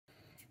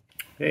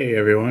Hey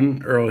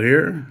everyone, Earl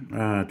here.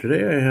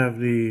 Today I have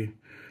the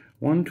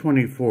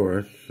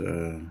 1/24th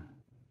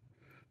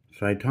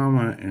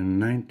Saitama in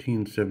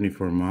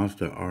 1974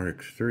 Mazda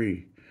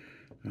RX-3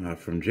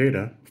 from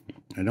Jada.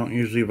 I don't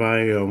usually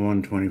buy a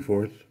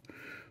 1/24th,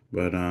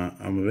 but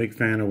I'm a big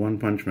fan of One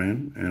Punch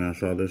Man, and I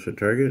saw this at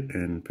Target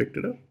and picked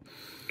it up.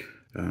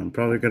 I'm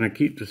probably going to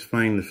keep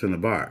finding this in the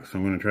box.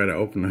 I'm going to try to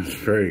open this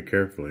very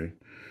carefully.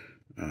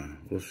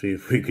 We'll see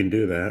if we can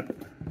do that.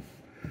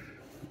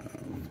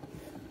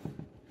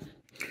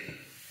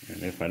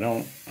 And if I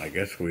don't, I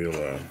guess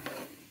we'll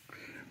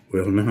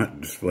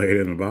not display it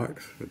in the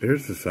box. But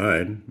there's the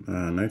side.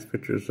 Nice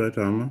picture of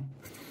Saitama.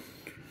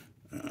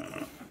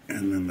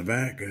 And then the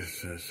back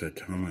is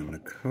Saitama in the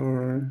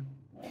car.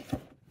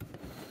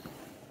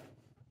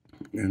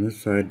 And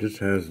this side just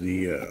has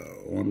the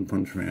One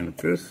Punch Man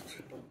fist.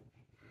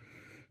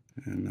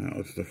 And that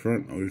was the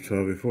front we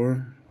saw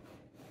before.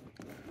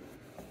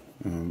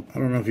 I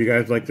don't know if you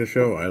guys like the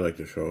show. I like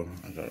the show.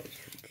 I thought it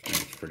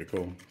was pretty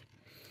cool.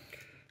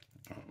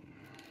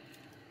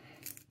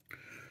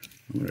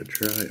 I'm going to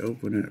try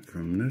open it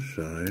from this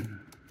side.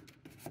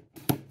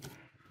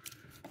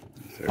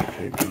 Is there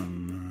tape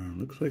on,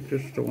 looks like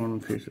just the one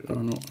piece, oh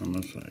no, on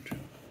this side too.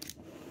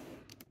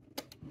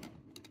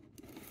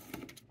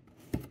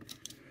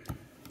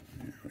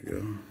 There we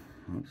go.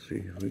 Let's see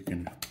if we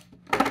can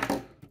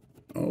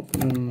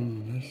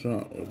open this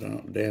up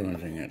without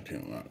damaging it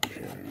too much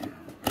here.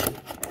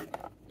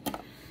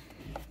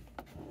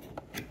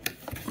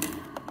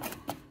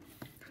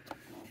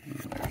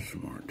 There's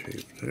some more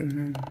tape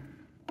there.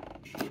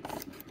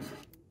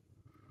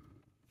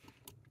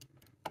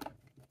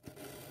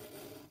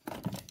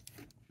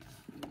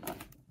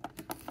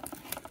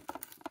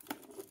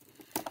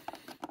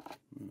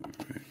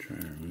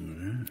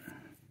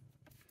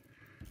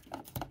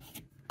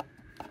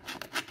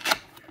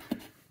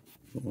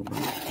 Pull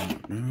that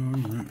flap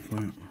down, that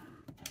flap.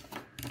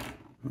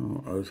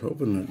 Oh, I was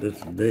hoping that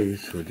this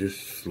base would just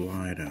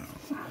slide out.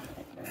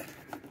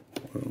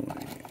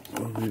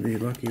 Will we be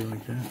lucky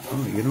like that?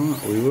 Oh, you know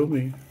what? We will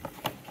be.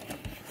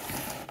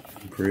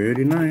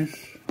 Pretty nice.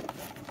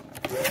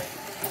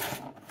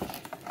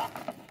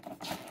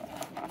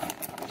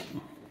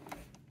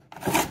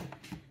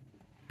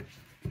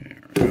 There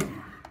we go.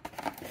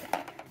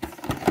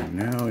 And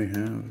now we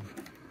have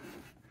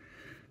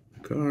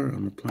car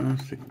on the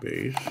plastic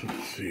base.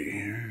 Let's see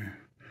here.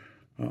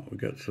 Oh, we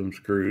got some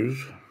screws.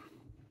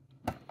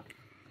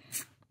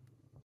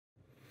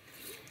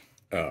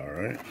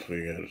 Alright, so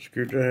we got a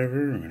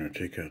screwdriver. I'm going to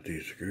take out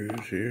these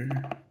screws here.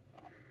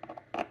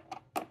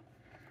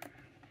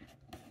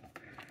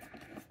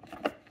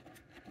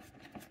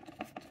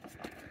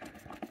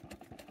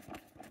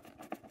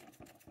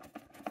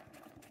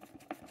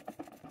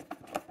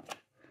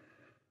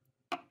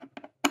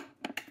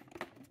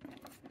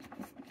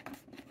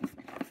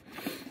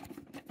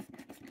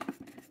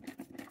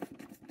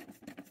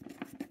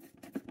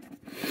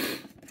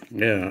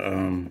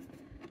 Yeah,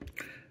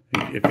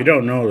 if you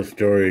don't know the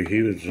story,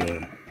 he was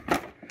an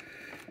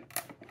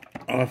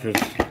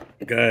office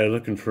guy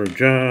looking for a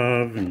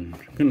job and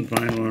couldn't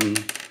find one.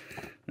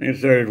 Then he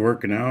started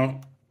working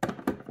out,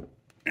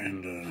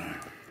 and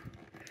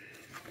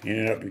he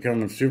ended up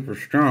becoming super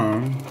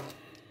strong.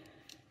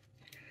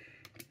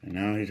 And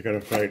now he's got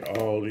to fight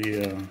all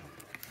the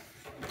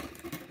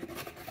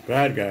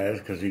bad guys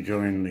because he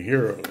joined the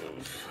heroes.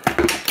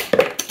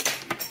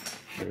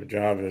 The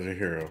job as a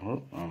hero.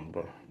 Oh, I'm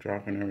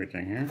dropping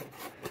everything here.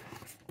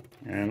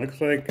 And it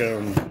looks like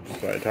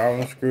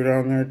Saitama screwed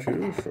on there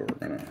too, so we're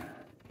gonna.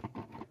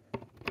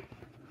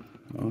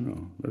 Oh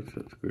no, that's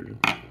that screwed.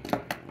 Let's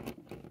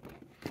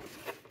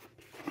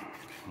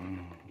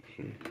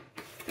see.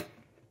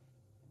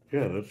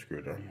 Yeah, that's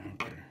screwed on.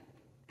 Okay.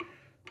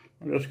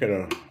 I'm just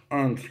gonna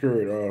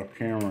unscrew it off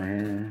camera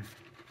here.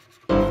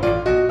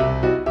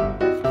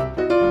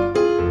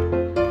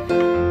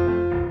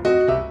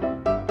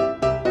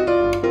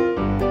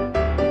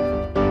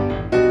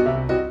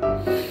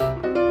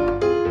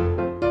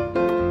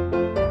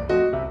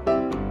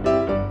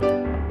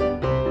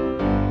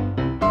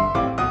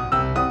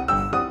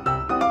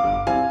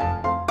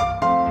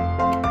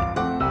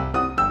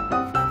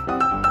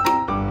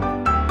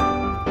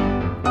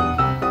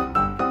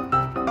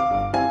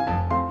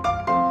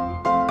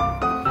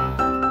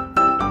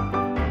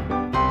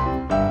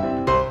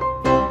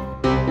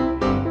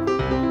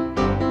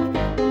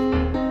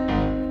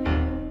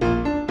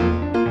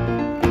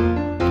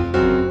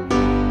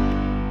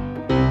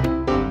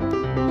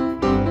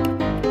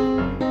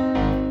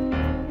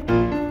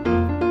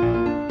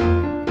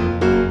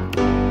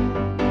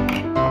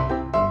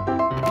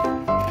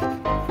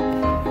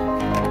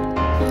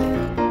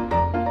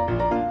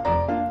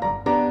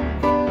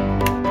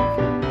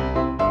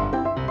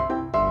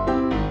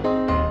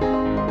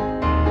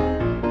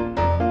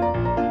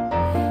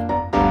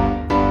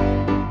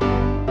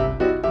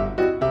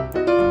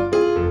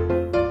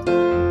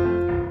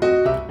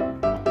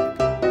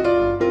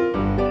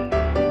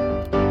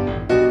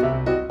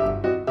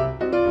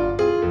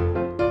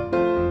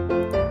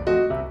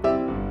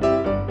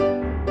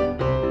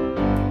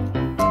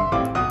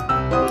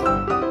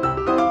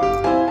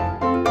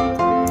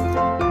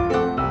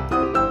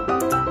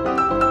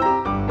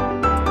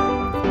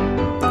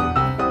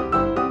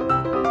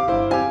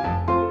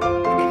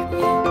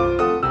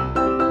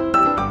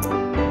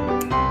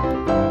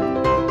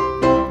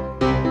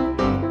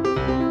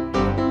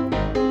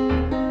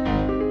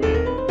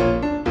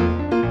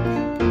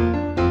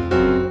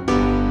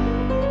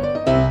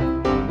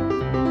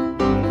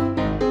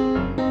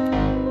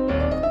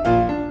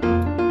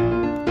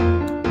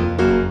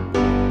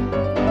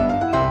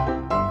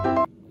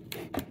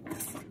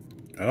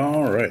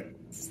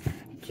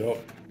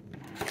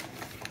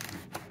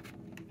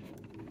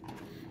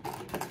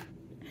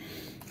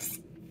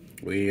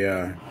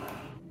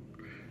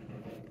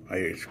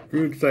 they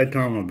screwed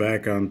Saitama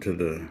back onto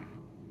the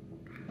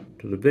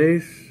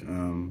base.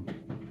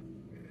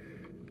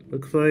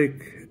 Looks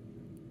like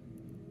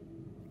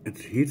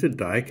he's a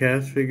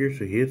die-cast figure,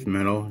 so he is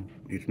metal.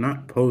 He's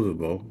not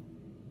posable.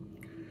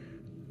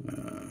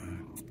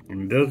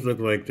 And it does look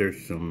like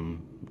there's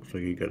looks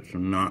like he got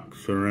some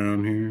knocks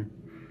around here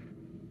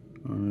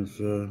on his,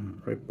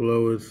 right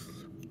below his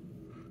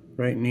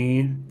right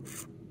knee.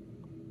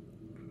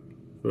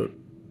 But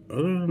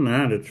other than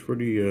that, it's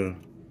pretty,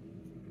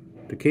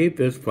 the cape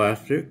is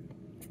plastic,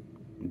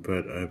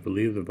 but I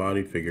believe the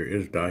body figure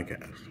is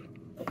die-cast.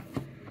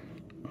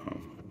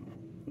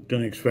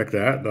 Didn't expect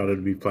that, thought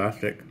it'd be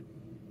plastic.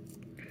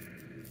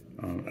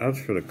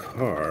 As for the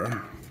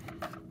car,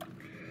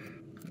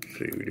 let's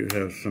see, we do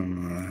have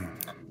some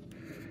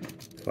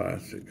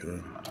plastic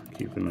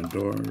keeping the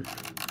doors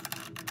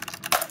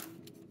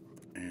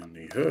and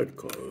the hood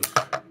closed.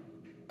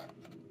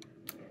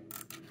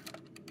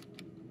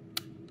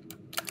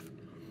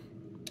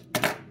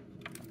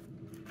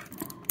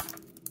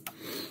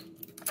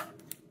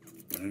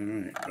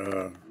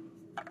 Alright,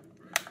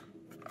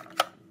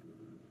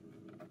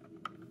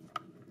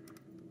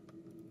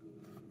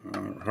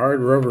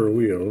 hard rubber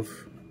wheels.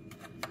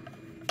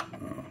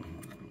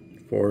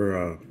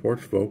 Four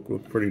spoke,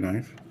 look pretty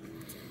nice.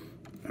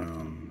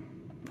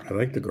 I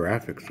like the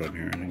graphics on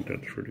here. I think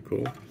that's pretty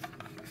cool.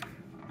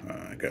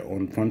 I got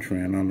One Punch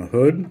Man on the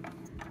hood,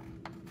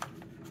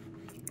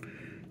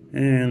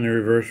 and the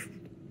reverse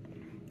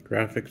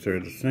graphics are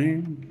the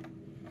same.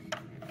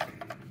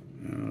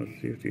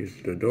 Let's see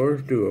if the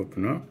doors do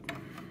open up.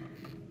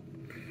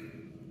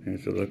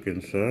 Here's a look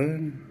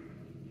inside.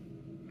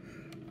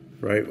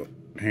 Right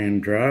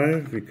hand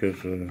drive, because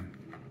I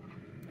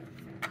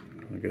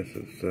guess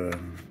it's a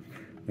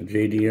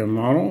JDM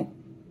model.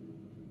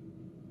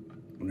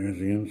 There's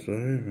the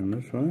inside and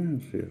this one.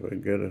 Let's see if I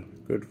can get a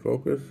good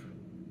focus.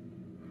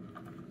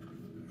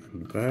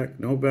 And the back,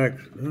 no back.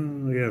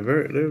 Oh yeah,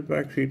 there's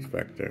back seats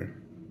back there.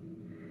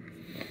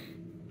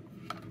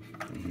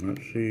 And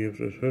let's see if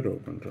this hood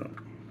opens up.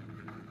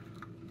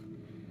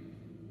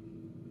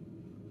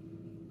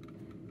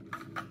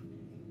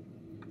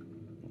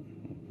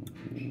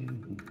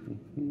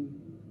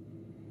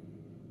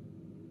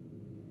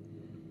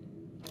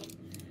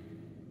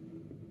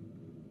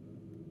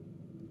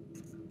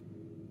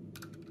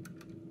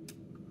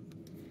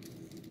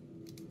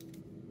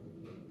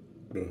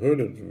 The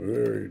hood is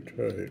very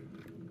tight.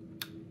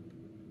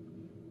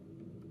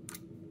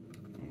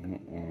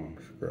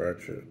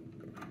 Scratch it.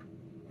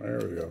 There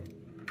we go.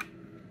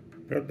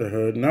 Got the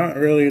hood. Not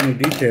really any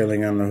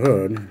detailing on the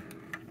hood.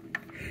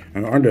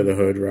 Under the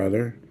hood,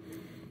 rather.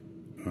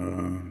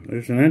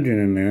 There's an engine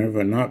in there,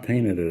 but not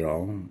painted at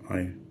all.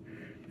 I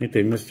think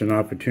they missed an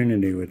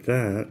opportunity with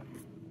that.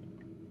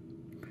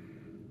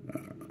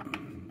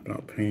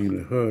 Not painting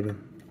the hood.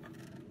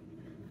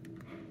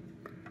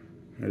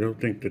 I don't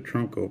think the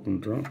trunk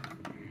opens up.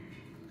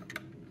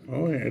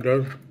 Oh yeah, it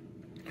does.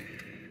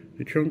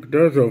 The trunk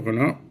does open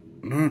up.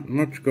 Not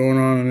much going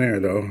on in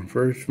there though.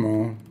 Very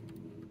small.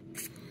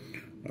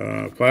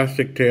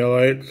 Plastic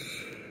taillights.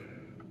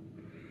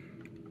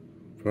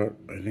 But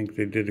I think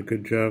they did a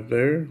good job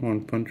there.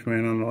 One Punch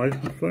Man on the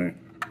license plate.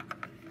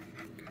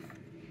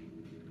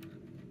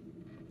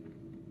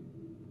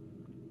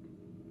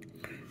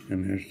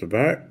 And there's the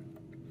back.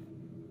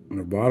 On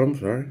the bottom,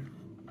 sorry.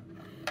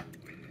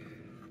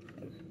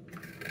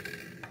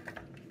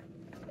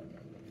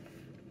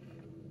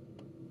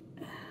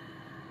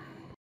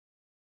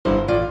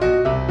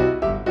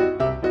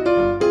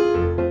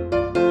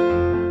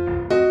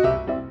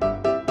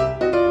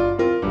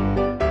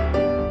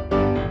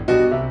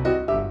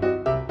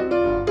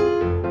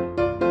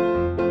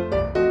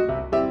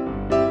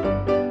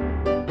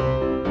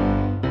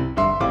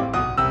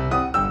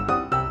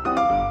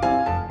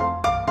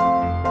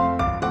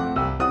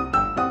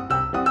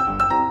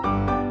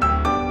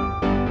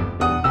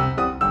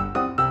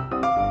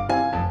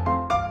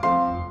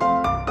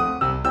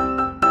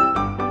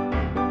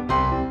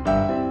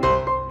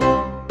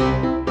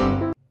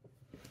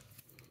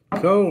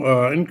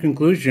 So, in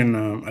conclusion,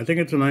 I think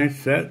it's a nice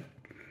set.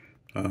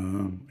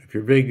 If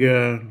you're a big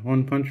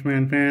One Punch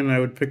Man fan, I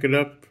would pick it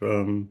up.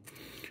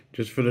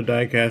 Just for the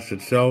die-cast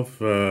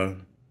itself,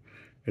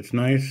 it's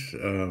nice.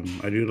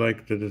 I do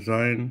like the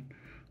design.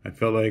 I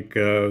felt like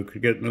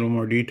could get a little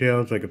more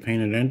details, like a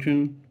painted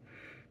engine.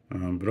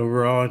 But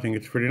overall, I think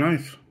it's pretty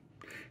nice.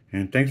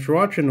 And thanks for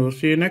watching. We'll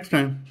see you next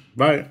time.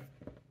 Bye.